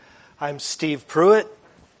I'm Steve Pruitt,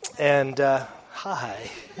 and hi.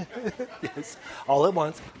 Yes, all at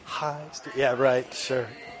once. Hi, Steve. Yeah, right, sure.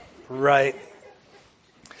 Right.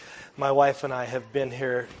 My wife and I have been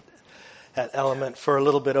here at Element for a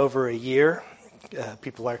little bit over a year.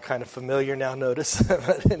 People are kind of familiar now, notice.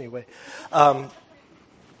 But anyway,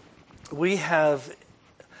 we have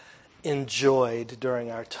enjoyed during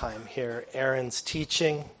our time here Aaron's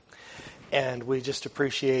teaching, and we just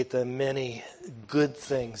appreciate the many good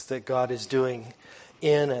things that God is doing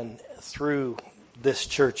in and through this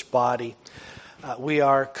church body. We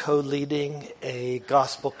are co-leading a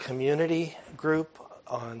gospel community group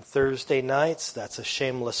on Thursday nights. That's a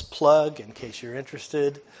shameless plug in case you're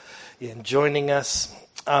interested in joining us.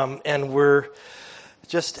 And we're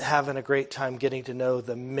just having a great time getting to know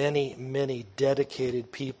the many, many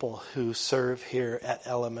dedicated people who serve here at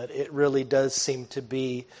Element. It really does seem to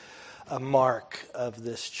be a mark of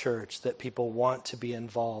this church that people want to be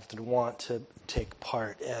involved and want to take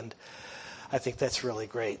part. And I think that's really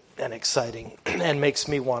great and exciting and makes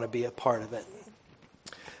me want to be a part of it.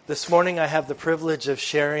 This morning I have the privilege of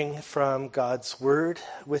sharing from God's Word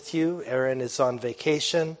with you. Aaron is on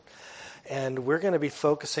vacation, and we're going to be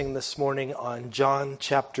focusing this morning on John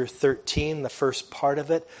chapter 13, the first part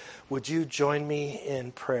of it. Would you join me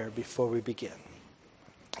in prayer before we begin?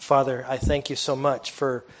 Father, I thank you so much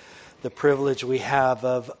for the privilege we have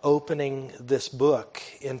of opening this book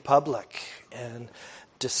in public and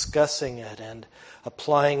discussing it and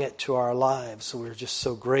applying it to our lives. We're just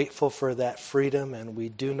so grateful for that freedom, and we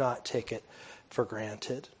do not take it for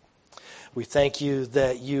granted. We thank you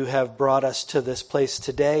that you have brought us to this place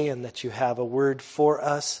today and that you have a word for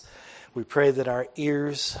us. We pray that our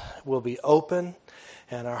ears will be open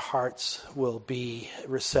and our hearts will be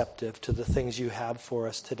receptive to the things you have for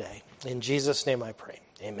us today. In Jesus' name I pray.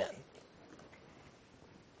 Amen.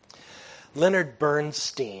 Leonard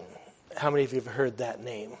Bernstein. How many of you have heard that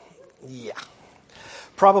name? Yeah.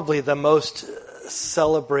 Probably the most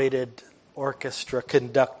celebrated orchestra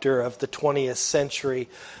conductor of the 20th century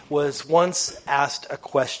was once asked a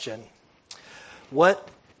question. What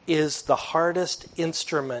is the hardest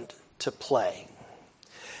instrument to play?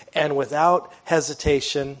 And without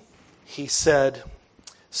hesitation, he said,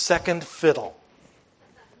 second fiddle.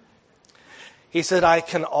 He said, I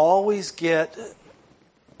can always get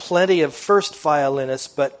plenty of first violinists,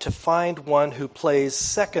 but to find one who plays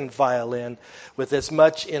second violin with as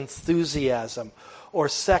much enthusiasm, or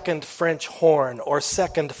second French horn, or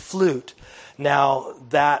second flute, now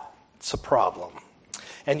that's a problem.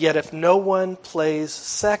 And yet if no one plays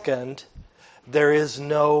second, there is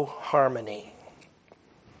no harmony.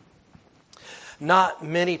 Not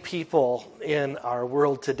many people in our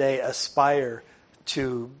world today aspire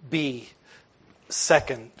to be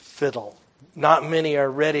second fiddle. Not many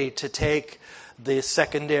are ready to take the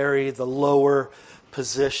secondary, the lower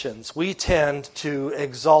positions. We tend to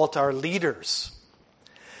exalt our leaders.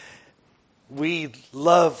 We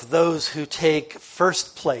love those who take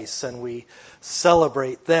first place and we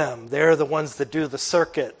celebrate them. They're the ones that do the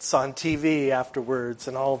circuits on TV afterwards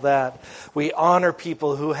and all that. We honor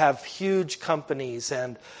people who have huge companies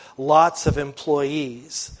and lots of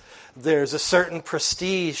employees. There's a certain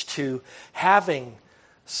prestige to having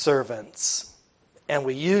servants, and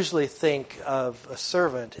we usually think of a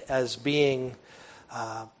servant as being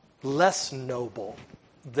less noble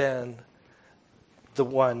than the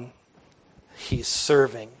one he's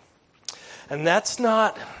serving. And that's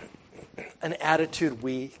not an attitude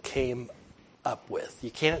we came up with.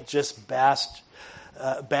 You can't just bash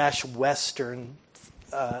Western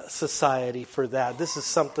society for that. This is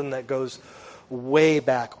something that goes way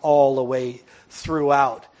back, all the way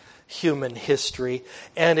throughout human history,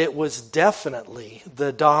 and it was definitely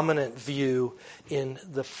the dominant view in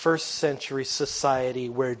the first century society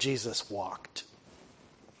where Jesus walked.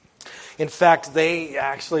 In fact, they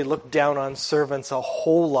actually looked down on servants a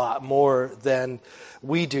whole lot more than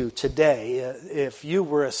we do today. If you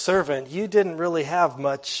were a servant, you didn't really have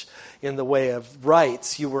much in the way of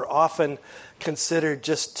rights. You were often considered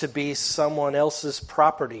just to be someone else's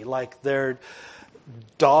property, like their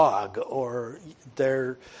dog or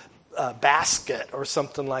their basket or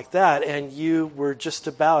something like that, and you were just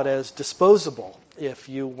about as disposable if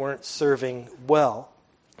you weren't serving well.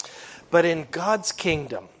 But in God's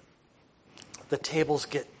kingdom, the tables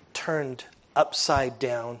get turned upside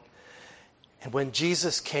down, and when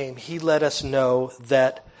Jesus came, he let us know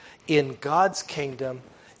that in God's kingdom,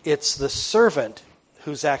 it's the servant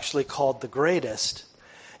who's actually called the greatest,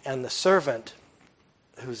 and the servant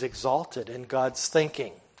who's exalted in God's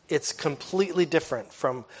thinking. It's completely different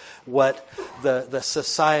from what the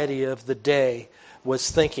society of the day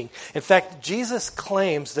was thinking. In fact, Jesus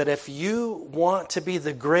claims that if you want to be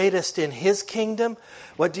the greatest in his kingdom,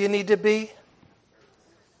 what do you need to be?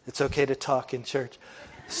 It's okay to talk in church.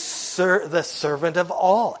 The servant of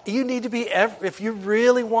all. You need to be, if you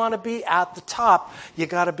really want to be at the top, you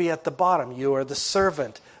got to be at the bottom. You are the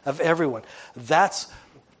servant of everyone. That's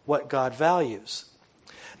what God values.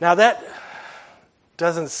 Now that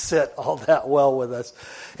doesn't sit all that well with us.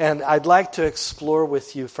 And I'd like to explore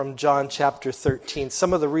with you from John chapter 13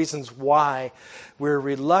 some of the reasons why we're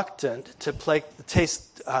reluctant to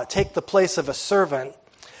take the place of a servant,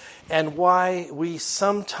 and why we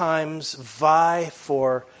sometimes vie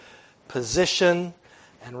for position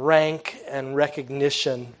and rank and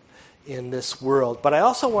recognition in this world. But I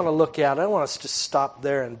also want to look at, I don't want us to stop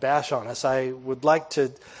there and bash on us. I would like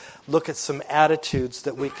to look at some attitudes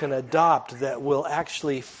that we can adopt that will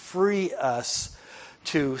actually free us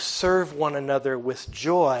to serve one another with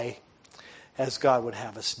joy as God would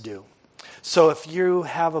have us do. So if you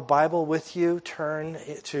have a Bible with you, turn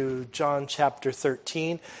to John chapter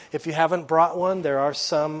 13. If you haven't brought one, there are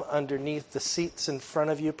some underneath the seats in front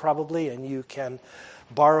of you probably, and you can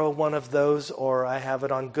borrow one of those, or I have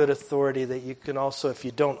it on good authority that you can also, if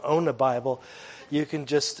you don't own a Bible, you can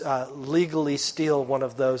just legally steal one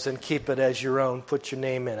of those and keep it as your own, put your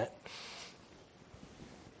name in it.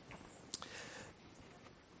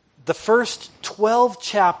 The first 12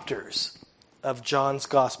 chapters of John's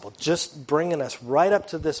Gospel, just bringing us right up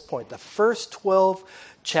to this point. The first 12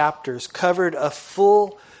 chapters covered a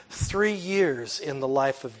full 3 years in the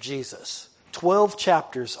life of Jesus. 12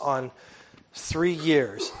 chapters on 3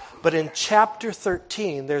 years. But in chapter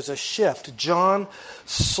 13, there's a shift. John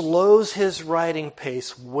slows his writing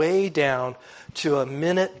pace way down to a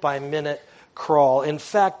minute-by-minute crawl. In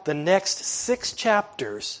fact, the next 6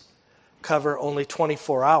 chapters cover only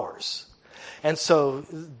 24 hours. And so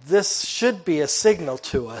this should be a signal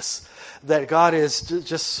to us that God is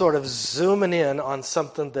just sort of zooming in on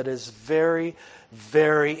something that is very,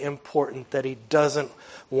 very important that he doesn't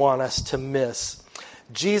want us to miss.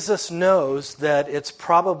 Jesus knows that it's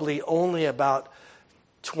probably only about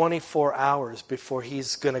 24 hours before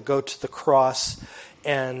he's going to go to the cross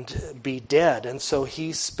and be dead. And so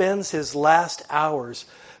he spends his last hours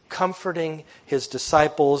comforting his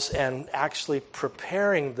disciples and actually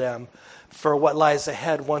preparing them for what lies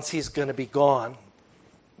ahead once he's going to be gone.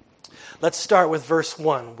 Let's start with verse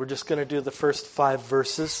 1. We're just going to do the first 5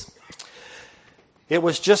 verses. It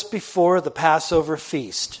was just before the Passover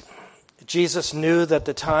feast. Jesus knew that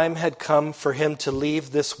the time had come for him to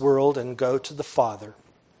leave this world and go to the Father.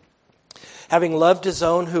 Having loved his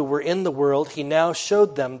own who were in the world, he now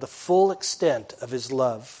showed them the full extent of his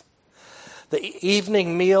love. The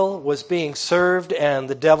evening meal was being served, and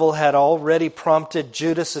the devil had already prompted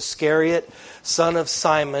Judas Iscariot, son of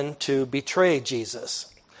Simon, to betray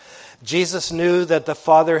Jesus. Jesus knew that the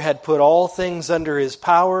Father had put all things under his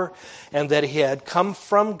power, and that he had come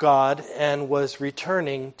from God and was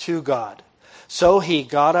returning to God. So he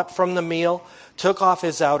got up from the meal, took off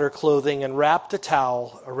his outer clothing, and wrapped a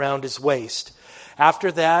towel around his waist.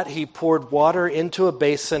 After that, he poured water into a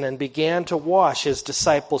basin and began to wash his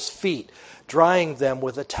disciples' feet, drying them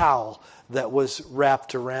with a towel that was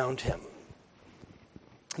wrapped around him.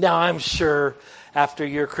 Now, I'm sure after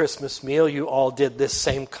your Christmas meal, you all did this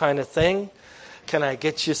same kind of thing. Can I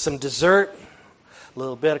get you some dessert? A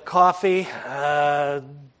little bit of coffee?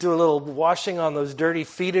 Do a little washing on those dirty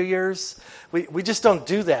feet of yours? We just don't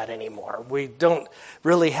do that anymore. We don't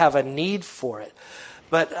really have a need for it.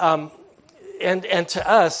 But and to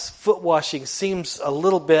us, foot washing seems a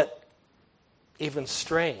little bit even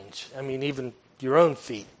strange. I mean, even your own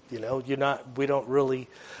feet, we don't really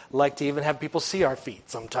like to even have people see our feet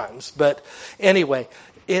sometimes. But anyway,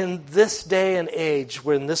 in this day and age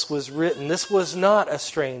when this was written, this was not a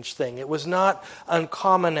strange thing. It was not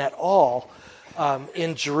uncommon at all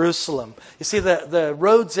in Jerusalem. You see, the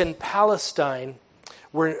roads in Palestine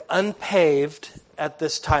were unpaved at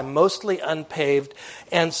this time, mostly unpaved,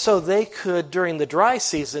 and so they could, during the dry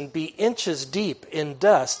season, be inches deep in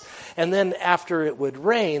dust. And then after it would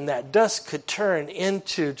rain, that dust could turn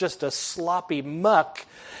into just a sloppy muck.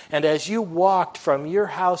 And as you walked from your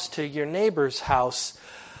house to your neighbor's house,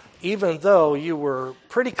 even though you were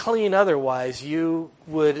pretty clean otherwise, you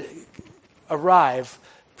would arrive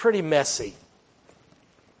pretty messy.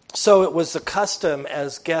 So it was the custom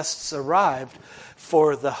as guests arrived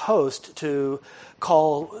for the host to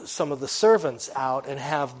call some of the servants out and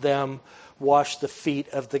have them wash the feet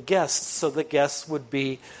of the guests so the guests would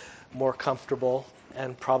be more comfortable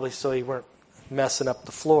and probably so you weren't messing up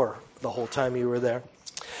the floor the whole time you were there.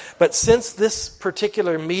 But since this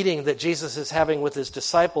particular meeting that Jesus is having with his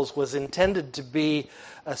disciples was intended to be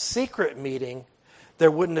a secret meeting,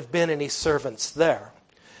 there wouldn't have been any servants there.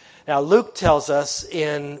 Now, Luke tells us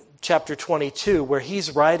in chapter 22, where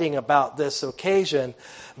he's writing about this occasion,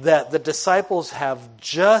 that the disciples have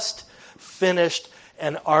just finished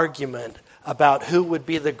an argument about who would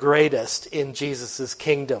be the greatest in Jesus'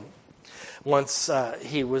 kingdom once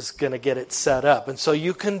he was going to get it set up. And so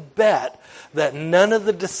you can bet that none of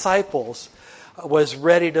the disciples was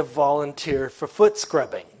ready to volunteer for foot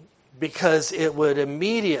scrubbing, because it would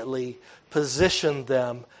immediately position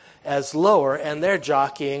them as lower, and they're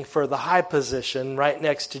jockeying for the high position right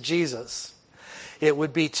next to Jesus. It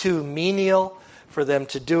would be too menial for them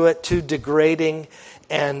to do it, too degrading,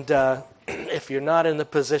 and if you're not in the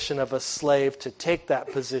position of a slave to take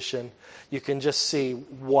that position, you can just see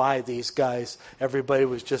why these guys, everybody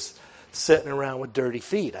was just sitting around with dirty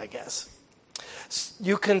feet, I guess.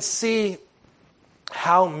 You can see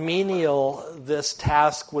how menial this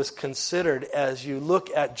task was considered as you look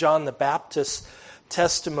at John the Baptist's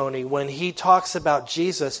testimony. When he talks about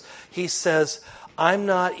Jesus, he says, "I'm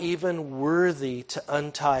not even worthy to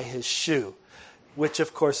untie his shoe," which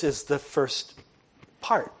of course is the first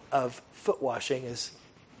part of foot washing, is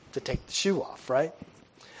to take the shoe off, right?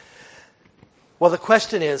 Well, the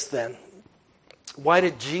question is then, why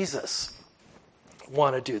did Jesus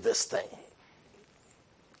want to do this thing?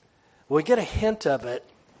 We get a hint of it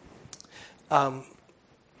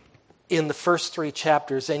in the first 3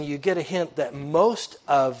 chapters, and you get a hint that most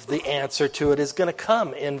of the answer to it is going to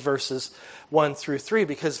come in verses 1 through 3,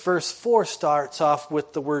 because verse 4 starts off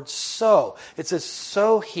with the word "so." It says,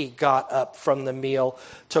 "So he got up from the meal,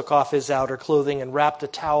 took off his outer clothing, and wrapped a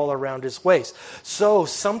towel around his waist." So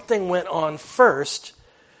something went on first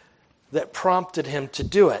that prompted him to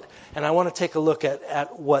do it. And I want to take a look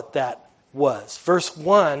at what that was. Verse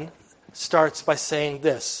 1 starts by saying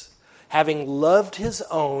this: "Having loved his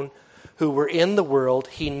own who were in the world,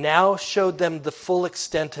 he now showed them the full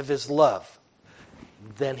extent of his love."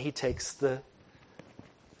 Then he takes the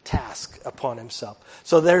task upon himself.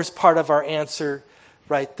 So there's part of our answer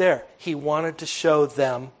right there. He wanted to show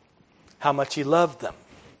them how much he loved them.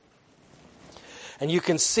 And you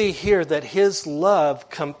can see here that his love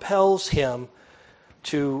compels him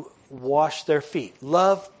to wash their feet.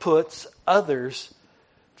 Love puts others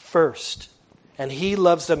first. And he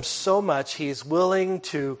loves them so much, he's willing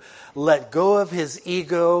to let go of his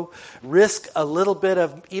ego, risk a little bit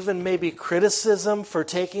of even maybe criticism for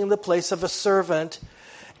taking the place of a servant,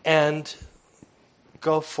 and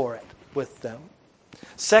go for it with them.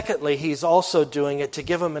 Secondly, he's also doing it to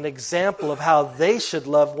give them an example of how they should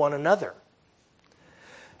love one another.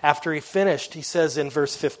 After he finished, he says in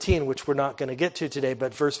verse 15, which we're not going to get to today,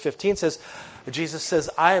 but verse 15 says, Jesus says,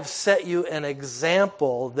 "I have set you an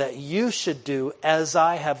example that you should do as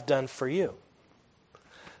I have done for you."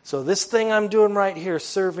 So this thing I'm doing right here,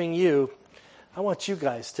 serving you, I want you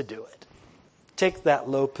guys to do it. Take that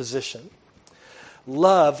low position.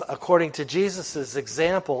 Love, according to Jesus'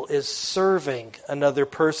 example, is serving another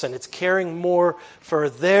person. It's caring more for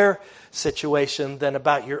their situation than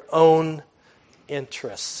about your own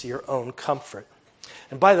interests, your own comfort.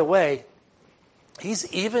 And by the way, he's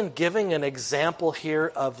even giving an example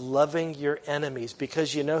here of loving your enemies,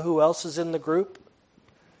 because you know who else is in the group?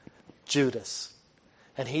 Judas.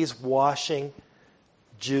 And he's washing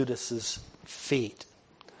Judas's feet.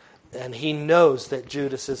 And he knows that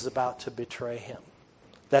Judas is about to betray him.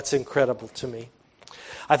 That's incredible to me.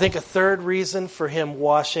 I think a third reason for him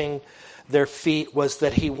washing their feet was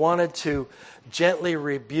that he wanted to gently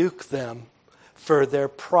rebuke them for their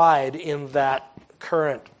pride in that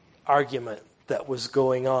current argument that was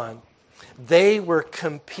going on. They were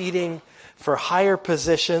competing for higher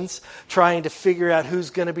positions, trying to figure out who's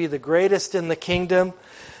going to be the greatest in the kingdom,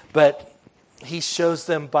 but he shows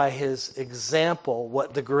them by his example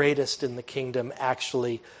what the greatest in the kingdom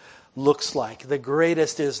actually looks like. The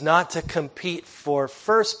greatest is not to compete for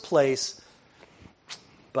first place,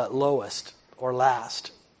 but lowest or last.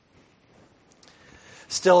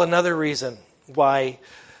 Still, another reason why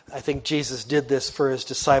I think Jesus did this for his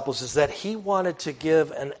disciples is that he wanted to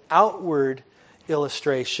give an outward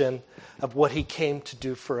illustration of what he came to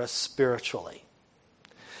do for us spiritually.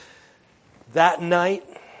 That night,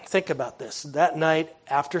 think about this, that night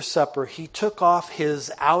after supper, he took off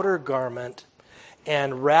his outer garment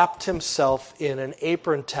and wrapped himself in an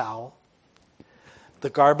apron towel, the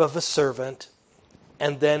garb of a servant,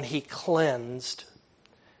 and then he cleansed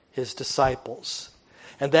his disciples.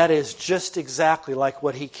 And that is just exactly like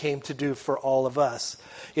what he came to do for all of us.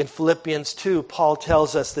 In Philippians 2, Paul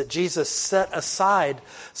tells us that Jesus set aside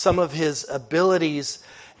some of his abilities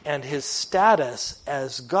and his status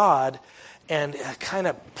as God and kind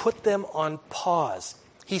of put them on pause.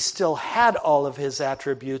 He still had all of his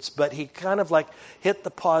attributes, but he kind of like hit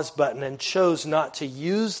the pause button and chose not to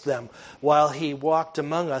use them while he walked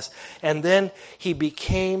among us. And then he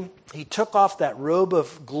took off that robe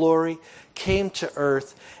of glory, came to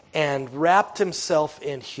earth, and wrapped himself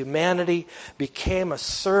in humanity, became a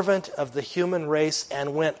servant of the human race,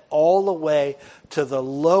 and went all the way to the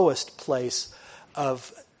lowest place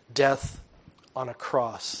of death on a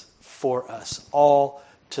cross for us, all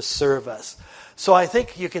to serve us. So I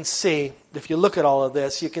think you can see, if you look at all of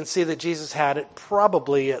this, you can see that Jesus had it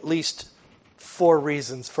probably at least 4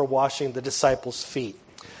 reasons for washing the disciples' feet.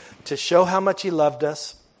 To show how much he loved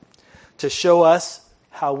us, to show us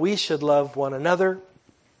how we should love one another,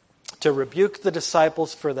 to rebuke the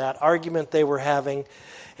disciples for that argument they were having,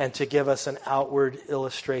 and to give us an outward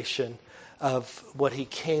illustration of what he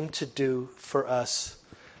came to do for us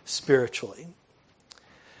spiritually.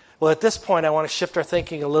 Well, at this point, I want to shift our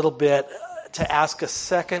thinking a little bit to ask a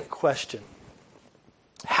second question.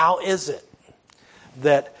 How is it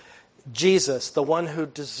that Jesus, the one who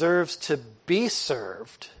deserves to be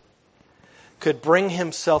served, could bring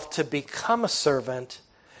himself to become a servant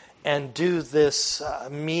and do this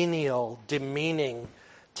menial, demeaning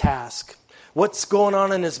task? What's going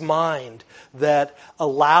on in his mind that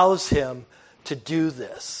allows him to do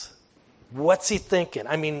this? What's he thinking?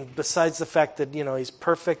 I mean, besides the fact that, he's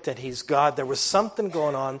perfect and he's God, there was something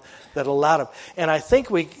going on that allowed him. And I think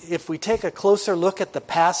if we take a closer look at the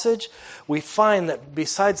passage, we find that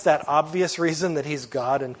besides that obvious reason that he's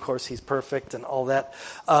God, and of course he's perfect and all that,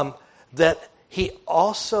 that he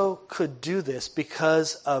also could do this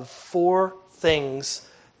because of 4 things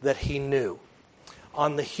that he knew.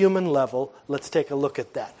 On the human level, let's take a look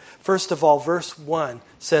at that. First of all, verse 1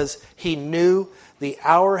 says, he knew the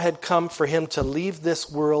hour had come for him to leave this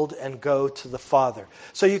world and go to the Father.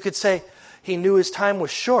 So you could say he knew his time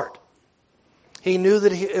was short. He knew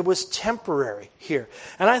that it was temporary here.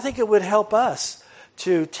 And I think it would help us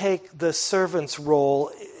to take the servant's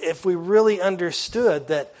role if we really understood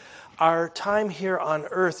that our time here on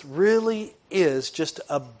earth really is just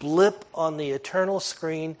a blip on the eternal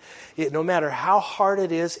screen. No matter how hard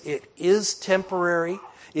it is temporary.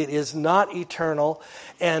 It is not eternal.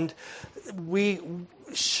 And we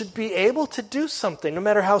should be able to do something, no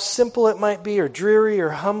matter how simple it might be or dreary or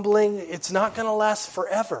humbling. It's not going to last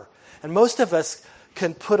forever. And most of us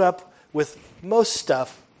can put up with most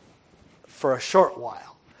stuff for a short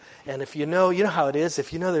while. And if you know how it is.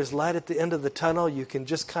 If you know there's light at the end of the tunnel, you can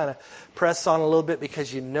just kind of press on a little bit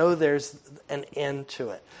because you know there's an end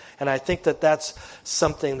to it. And I think that that's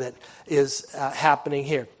something that is happening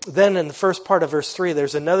here. Then in the first part of verse 3,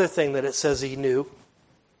 there's another thing that it says he knew.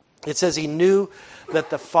 It says he knew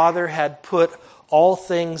that the Father had put all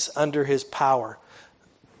things under his power.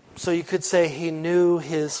 So you could say he knew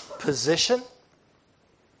his position.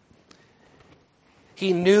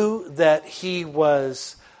 He knew that he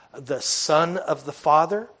was the Son of the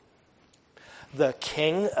Father, the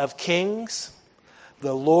King of Kings,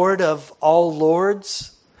 the Lord of all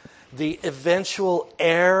lords, the eventual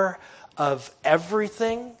heir of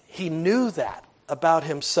everything. He knew that about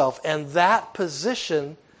himself, and that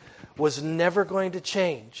position was never going to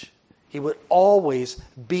change. He would always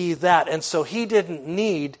be that. And so he didn't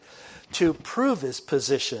need to prove his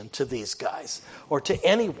position to these guys or to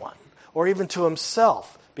anyone or even to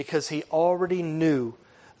himself, because he already knew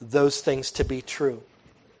those things to be true.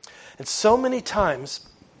 And so many times,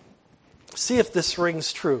 see if this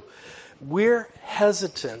rings true, we're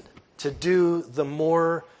hesitant to do the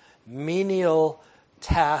more menial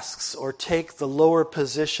tasks or take the lower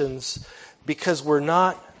positions because we're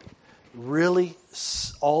not really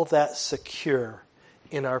all that secure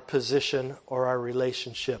in our position or our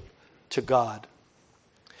relationship to God.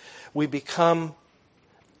 We become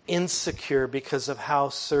insecure because of how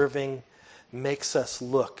serving makes us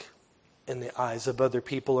look in the eyes of other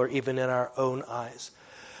people or even in our own eyes.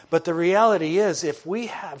 But the reality is, if we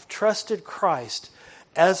have trusted Christ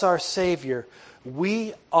as our Savior,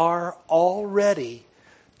 we are already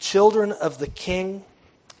children of the King,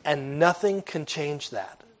 and nothing can change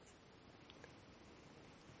that.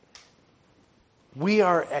 We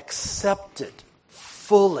are accepted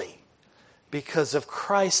fully because of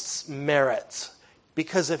Christ's merits,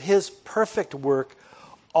 because of his perfect work.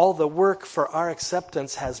 All the work for our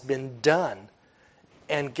acceptance has been done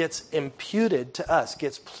and gets imputed to us,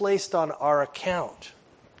 gets placed on our account.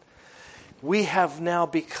 We have now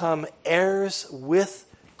become heirs with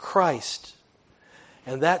Christ.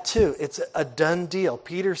 And that too, it's a done deal.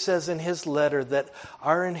 Peter says in his letter that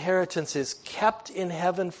our inheritance is kept in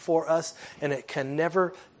heaven for us, and it can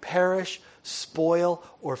never perish, spoil,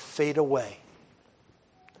 or fade away.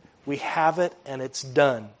 We have it, and it's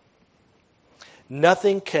done.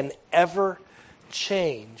 Nothing can ever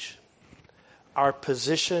change our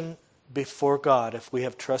position before God if we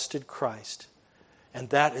have trusted Christ. And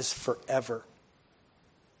that is forever.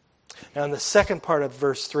 Now in the second part of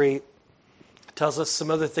verse 3, it tells us some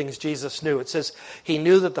other things Jesus knew. It says, he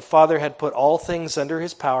knew that the Father had put all things under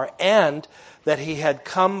his power and that he had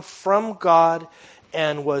come from God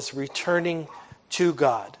and was returning to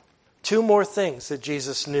God. Two more things that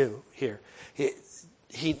Jesus knew here.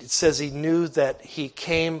 He says he knew that he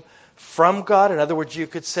came from God. In other words, you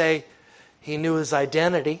could say he knew his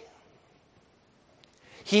identity.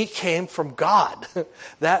 He came from God.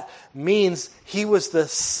 That means he was the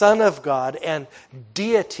Son of God and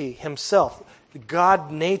deity himself.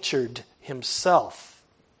 God-natured himself.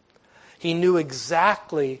 He knew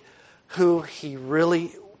exactly who he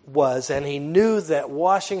really was, and he knew that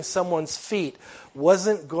washing someone's feet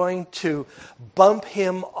wasn't going to bump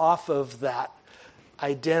him off of that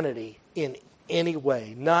identity in any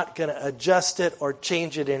way. Not going to adjust it or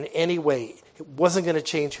change it in any way. It wasn't going to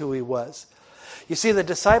change who he was. You see, the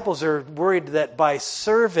disciples are worried that by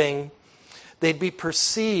serving, they'd be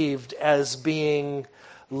perceived as being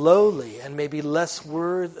lowly and maybe less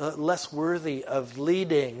worthy of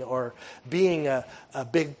leading or being a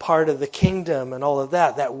big part of the kingdom and all of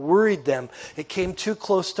that. That worried them. It came too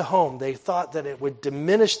close to home. They thought that it would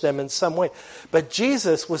diminish them in some way. But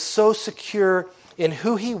Jesus was so secure in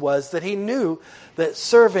who he was that he knew that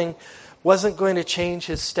serving wasn't going to change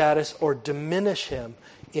his status or diminish him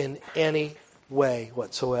in any way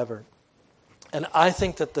whatsoever. And I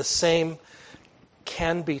think that the same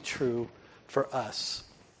can be true for us.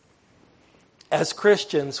 As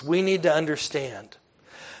Christians, we need to understand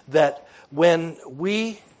that when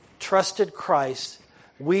we trusted Christ,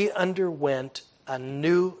 we underwent a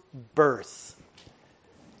new birth.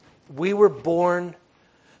 We were born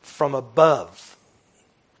from above.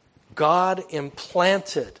 God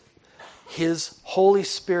implanted his Holy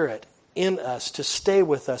Spirit in us to stay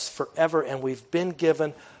with us forever, and we've been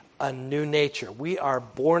given a new nature. We are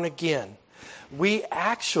born again. We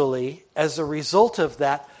actually, as a result of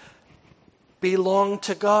that, belong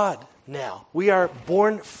to God now. We are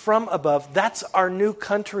born from above. That's our new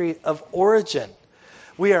country of origin.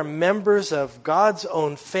 We are members of God's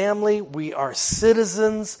own family. We are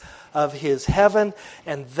citizens of his heaven,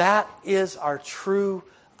 and that is our true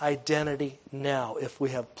identity now if we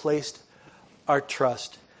have placed our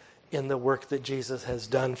trust in the work that Jesus has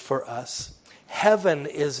done for us. Heaven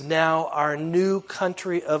is now our new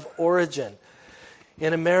country of origin.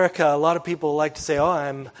 In America, a lot of people like to say, oh,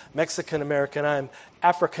 I'm Mexican-American, I'm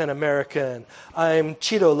African-American, I'm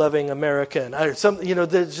Cheeto-loving American.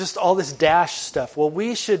 There's just all this dash stuff. Well,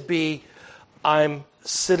 we should be, I'm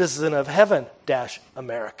citizen of heaven,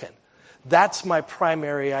 American. That's my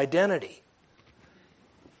primary identity.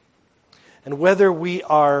 And whether we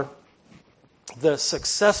are the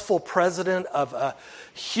successful president of a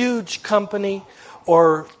huge company,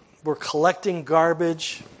 or we're collecting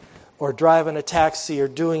garbage, or driving a taxi, or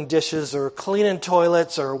doing dishes, or cleaning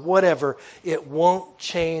toilets, or whatever, it won't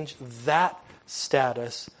change that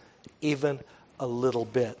status even a little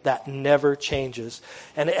bit. That never changes.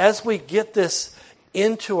 And as we get this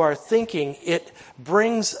into our thinking, it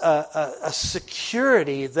brings a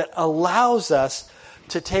security that allows us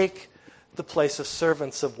to take the place of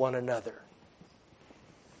servants of one another.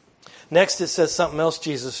 Next, it says something else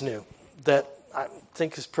Jesus knew that I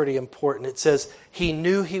think is pretty important. It says, he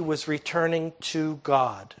knew he was returning to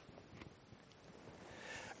God.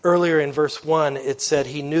 Earlier in verse 1, it said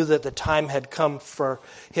he knew that the time had come for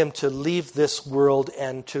him to leave this world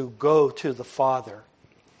and to go to the Father.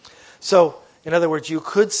 So, in other words, you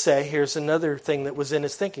could say, here's another thing that was in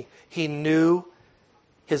his thinking. He knew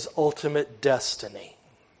his ultimate destiny.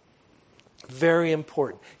 Very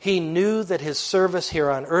important. He knew that his service here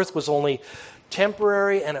on earth was only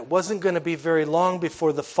temporary, and it wasn't going to be very long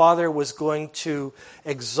before the Father was going to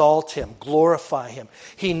exalt him, glorify him.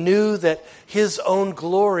 He knew that his own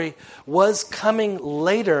glory was coming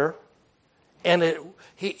later, and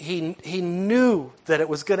he knew that it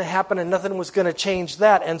was going to happen and nothing was going to change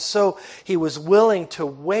that. And so he was willing to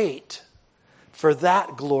wait for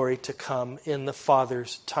that glory to come in the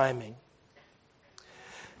Father's timing.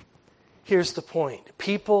 Here's the point.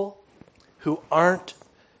 People who aren't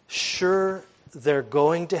sure they're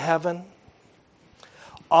going to heaven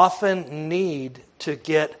often need to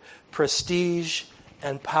get prestige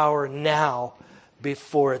and power now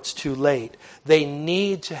before it's too late. They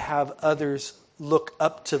need to have others look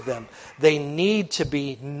up to them. They need to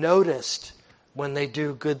be noticed when they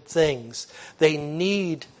do good things. They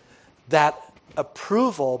need that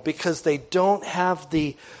approval because they don't have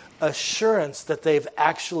the assurance that they've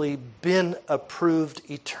actually been approved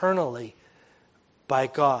eternally by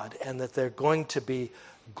God and that they're going to be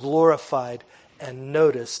glorified and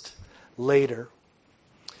noticed later.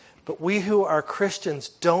 But we who are Christians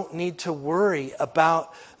don't need to worry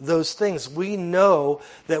about those things. We know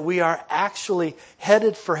that we are actually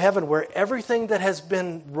headed for heaven, where everything that has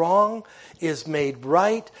been wrong is made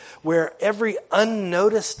right, where every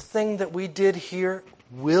unnoticed thing that we did here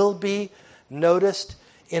will be noticed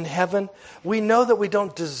in heaven. We know that we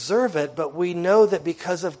don't deserve it, but we know that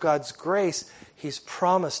because of God's grace, He's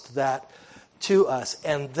promised that to us.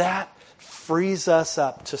 And that frees us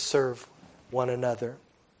up to serve one another.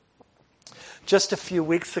 Just a few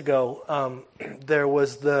weeks ago, there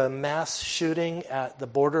was the mass shooting at the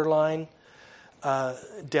borderline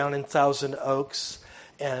down in Thousand Oaks,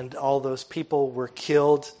 and all those people were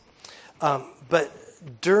killed. But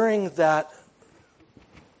during that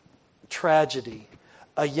tragedy,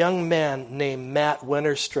 a young man named Matt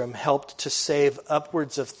Winterstrom helped to save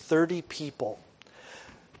upwards of 30 people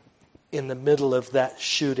in the middle of that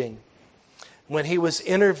shooting. When he was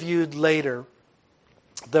interviewed later,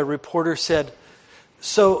 the reporter said,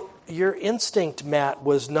 "So your instinct, Matt,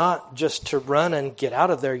 was not just to run and get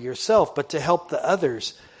out of there yourself, but to help the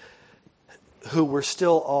others who were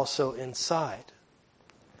still also inside."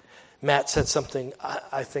 Matt said something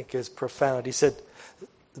I think is profound. He said,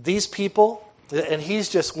 "These people," and he's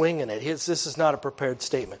just winging it. This is not a prepared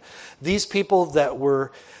statement. "These people that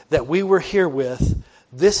we were here with,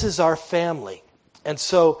 this is our family. And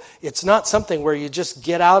so it's not something where you just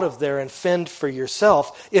get out of there and fend for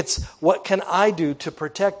yourself. It's what can I do to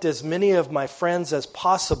protect as many of my friends as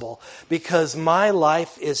possible, because my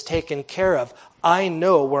life is taken care of. I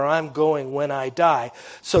know where I'm going when I die.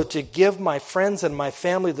 So to give my friends and my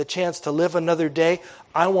family the chance to live another day,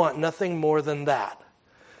 I want nothing more than that."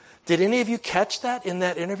 Did any of you catch that in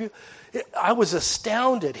that interview? I was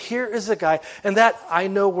astounded. Here is a guy, and that "I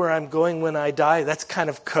know where I'm going when I die," that's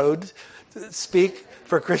kind of code speak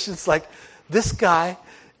for Christians. Like, this guy,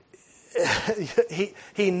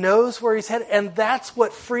 he knows where he's headed, and that's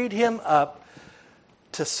what freed him up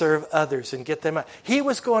to serve others and get them out. He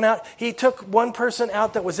was going out, he took one person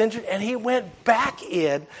out that was injured, and he went back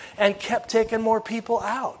in and kept taking more people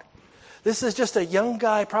out. This is just a young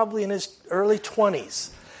guy, probably in his early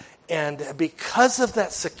 20s. And because of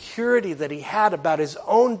that security that he had about his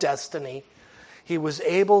own destiny, he was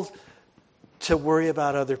able to worry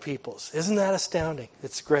about other people's. Isn't that astounding?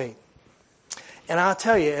 It's great. And I'll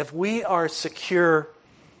tell you, if we are secure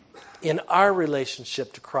in our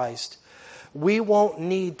relationship to Christ, we won't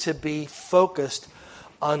need to be focused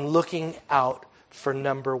on looking out for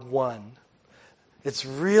number one. It's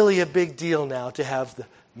really a big deal now to have the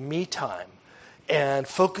me time and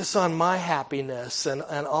focus on my happiness and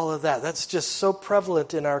all of that. That's just so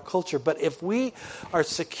prevalent in our culture. But if we are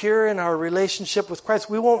secure in our relationship with Christ,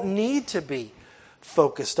 we won't need to be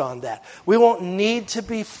focused on that. We won't need to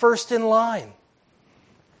be first in line.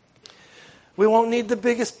 We won't need the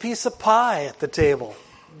biggest piece of pie at the table,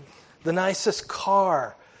 the nicest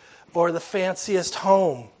car, or the fanciest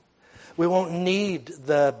home. We won't need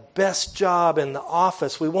the best job in the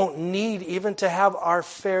office. We won't need even to have our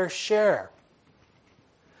fair share.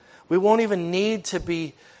 We won't even need to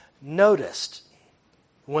be noticed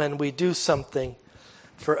when we do something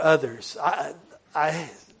for others. I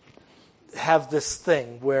have this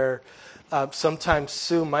thing where sometimes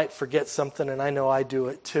Sue might forget something, and I know I do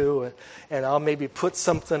it too, and I'll maybe put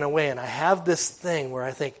something away, and I have this thing where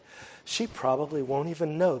I think, she probably won't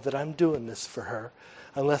even know that I'm doing this for her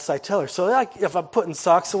unless I tell her. So like, if I'm putting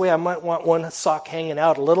socks away, I might want one sock hanging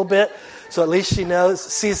out a little bit, so at least she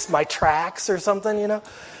sees my tracks or something, you know.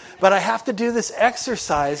 But I have to do this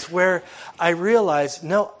exercise where I realize,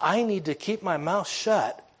 no, I need to keep my mouth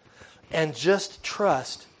shut and just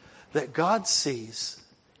trust that God sees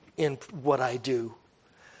in what I do.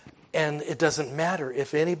 And it doesn't matter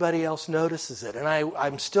if anybody else notices it. And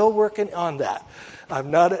I'm still working on that.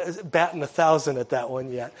 I'm not batting 1,000 at that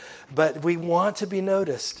one yet. But we want to be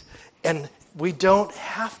noticed. And we don't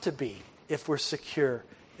have to be if we're secure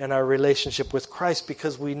in our relationship with Christ,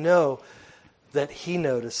 because we know that He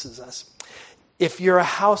notices us. If you're a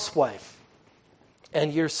housewife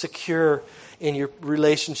and you're secure in your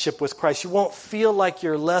relationship with Christ, you won't feel like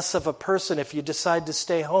you're less of a person if you decide to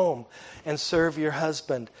stay home and serve your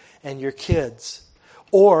husband and your kids,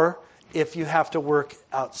 or if you have to work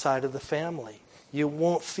outside of the family. You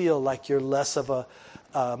won't feel like you're less of a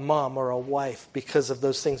mom or a wife because of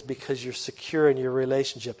those things, because you're secure in your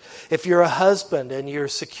relationship. If you're a husband and you're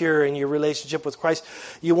secure in your relationship with Christ,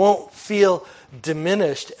 you won't feel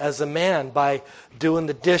diminished as a man by doing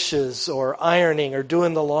the dishes or ironing or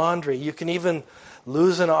doing the laundry. You can even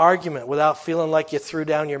lose an argument without feeling like you threw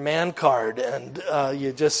down your man card, and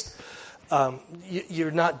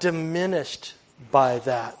you're not diminished by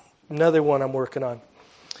that. Another one I'm working on.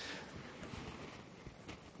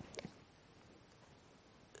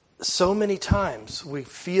 So many times we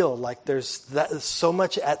feel like there's so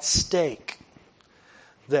much at stake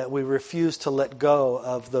that we refuse to let go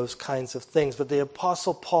of those kinds of things. But the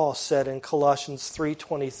Apostle Paul said in Colossians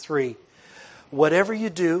 3:23, whatever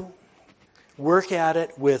you do, work at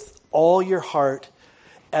it with all your heart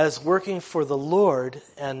as working for the Lord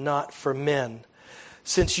and not for men,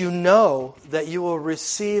 since you know that you will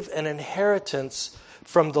receive an inheritance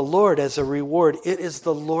from the Lord as a reward. It is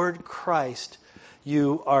the Lord Christ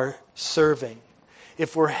you are serving.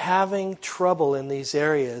 If we're having trouble in these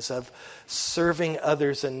areas of serving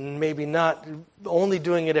others and maybe not only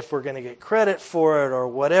doing it if we're going to get credit for it or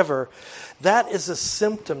whatever, that is a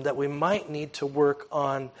symptom that we might need to work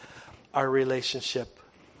on our relationship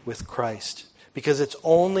with Christ. Because it's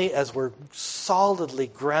only as we're solidly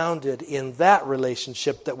grounded in that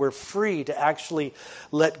relationship that we're free to actually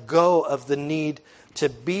let go of the need to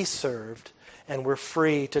be served, and we're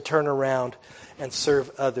free to turn around and serve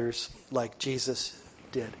others like Jesus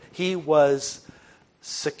did. He was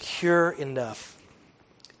secure enough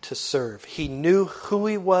to serve. He knew who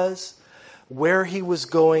he was, where he was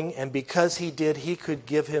going, and because he did, he could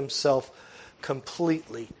give himself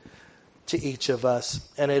completely to each of us.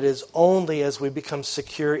 And it is only as we become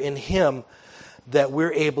secure in him that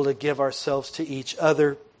we're able to give ourselves to each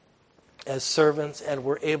other as servants, and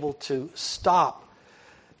we're able to stop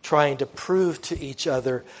trying to prove to each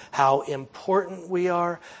other how important we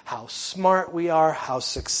are, how smart we are, how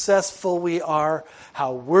successful we are,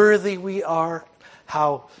 how worthy we are,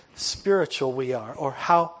 how spiritual we are, or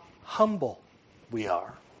how humble we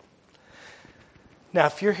are. Now,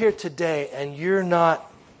 if you're here today and you're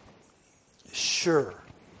not sure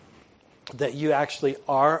that you actually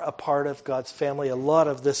are a part of God's family, a lot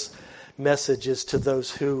of this message is to those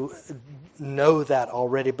who know that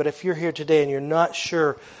already. But if you're here today and you're not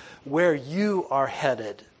sure where you are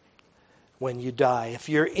headed when you die, if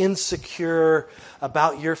you're insecure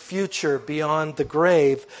about your future beyond the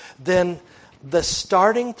grave, then the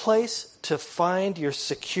starting place to find your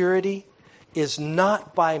security is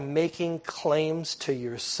not by making claims to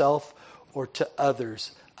yourself or to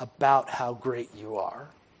others about how great you are.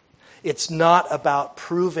 It's not about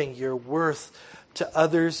proving your worth to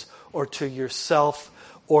others or to yourself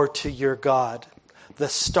or to your God. The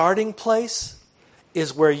starting place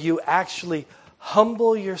is where you actually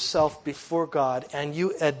humble yourself before God and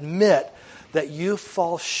you admit that you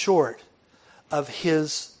fall short of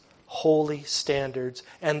his holy standards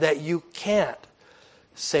and that you can't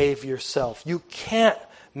save yourself. You can't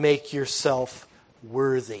make yourself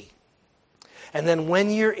worthy. And then when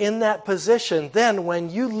you're in that position, then when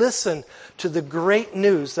you listen to the great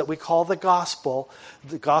news that we call the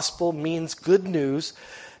gospel means good news,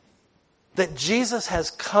 that Jesus has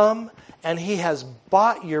come and he has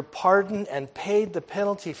bought your pardon and paid the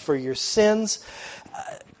penalty for your sins,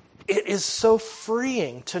 it is so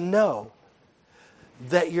freeing to know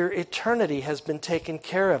that your eternity has been taken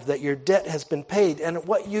care of, that your debt has been paid. And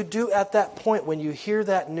what you do at that point when you hear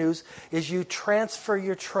that news is you transfer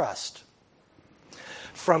your trust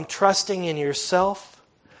from trusting in yourself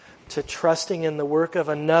to trusting in the work of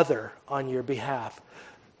another on your behalf,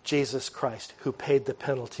 Jesus Christ, who paid the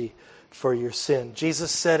penalty for your sin.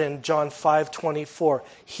 Jesus said in John 5:24,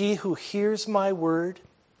 "He who hears my word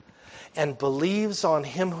and believes on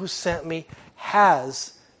him who sent me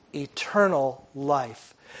has eternal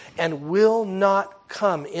life and will not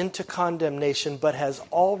come into condemnation, but has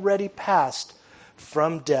already passed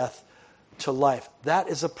from death to life." That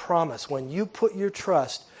is a promise. When you put your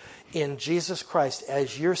trust in Jesus Christ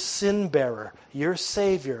as your sin bearer, your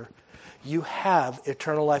Savior, you have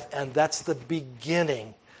eternal life, and that's the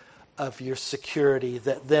beginning of your security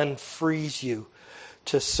that then frees you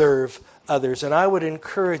to serve others. And I would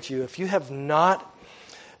encourage you, if you have not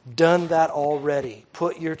done that already,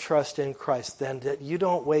 put your trust in Christ, then that you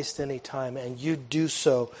don't waste any time and you do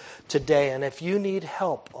so today. And if you need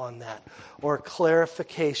help on that or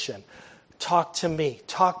clarification, talk to me.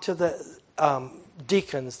 Talk to the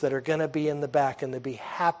deacons that are going to be in the back, and they'll be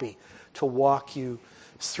happy to walk you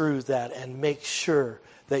through that and make sure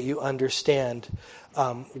that you understand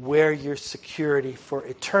where your security for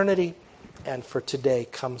eternity and for today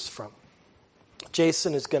comes from.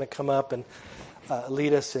 Jason is going to come up and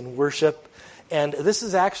lead us in worship. And this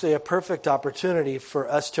is actually a perfect opportunity for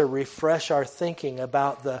us to refresh our thinking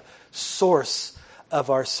about the source of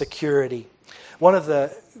our security. One of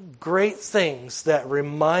the great things that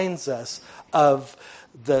reminds us of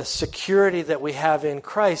the security that we have in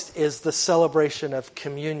Christ is the celebration of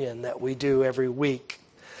communion that we do every week.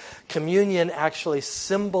 Communion actually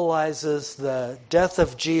symbolizes the death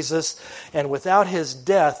of Jesus, and without his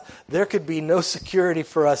death, there could be no security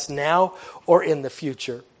for us now or in the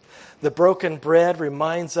future. The broken bread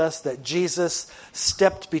reminds us that Jesus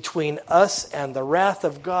stepped between us and the wrath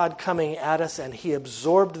of God coming at us, and he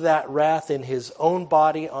absorbed that wrath in his own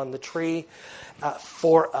body on the tree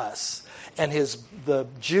for us. And the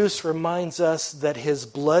juice reminds us that his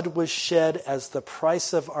blood was shed as the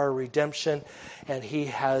price of our redemption, and he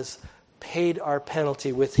has paid our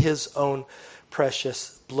penalty with his own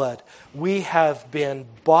precious blood. We have been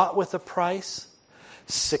bought with a price,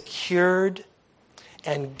 secured,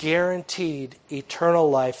 and guaranteed eternal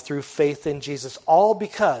life through faith in Jesus, all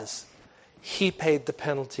because he paid the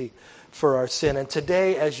penalty for our sin. And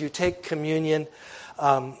today, as you take communion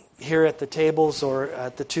here at the tables or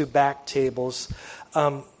at the two back tables,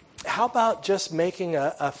 how about just making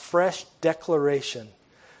a fresh declaration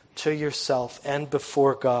to yourself and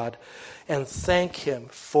before God, and thank him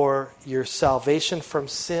for your salvation from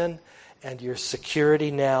sin and your security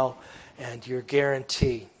now and your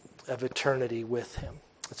guarantee of eternity with him.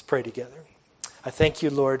 Let's pray together. I thank you,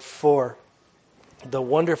 Lord, for the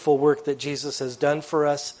wonderful work that Jesus has done for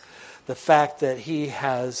us. The fact that he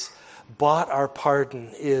has bought our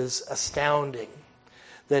pardon is astounding.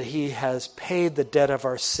 That he has paid the debt of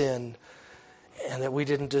our sin, and that we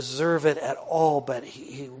didn't deserve it at all, but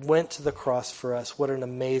he went to the cross for us. What an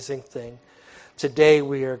amazing thing. Today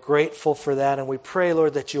we are grateful for that, and we pray,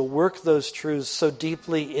 Lord, that you'll work those truths so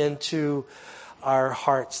deeply into our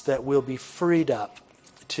hearts that we'll be freed up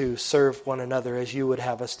to serve one another as you would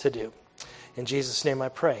have us to do. In Jesus' name I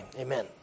pray. Amen.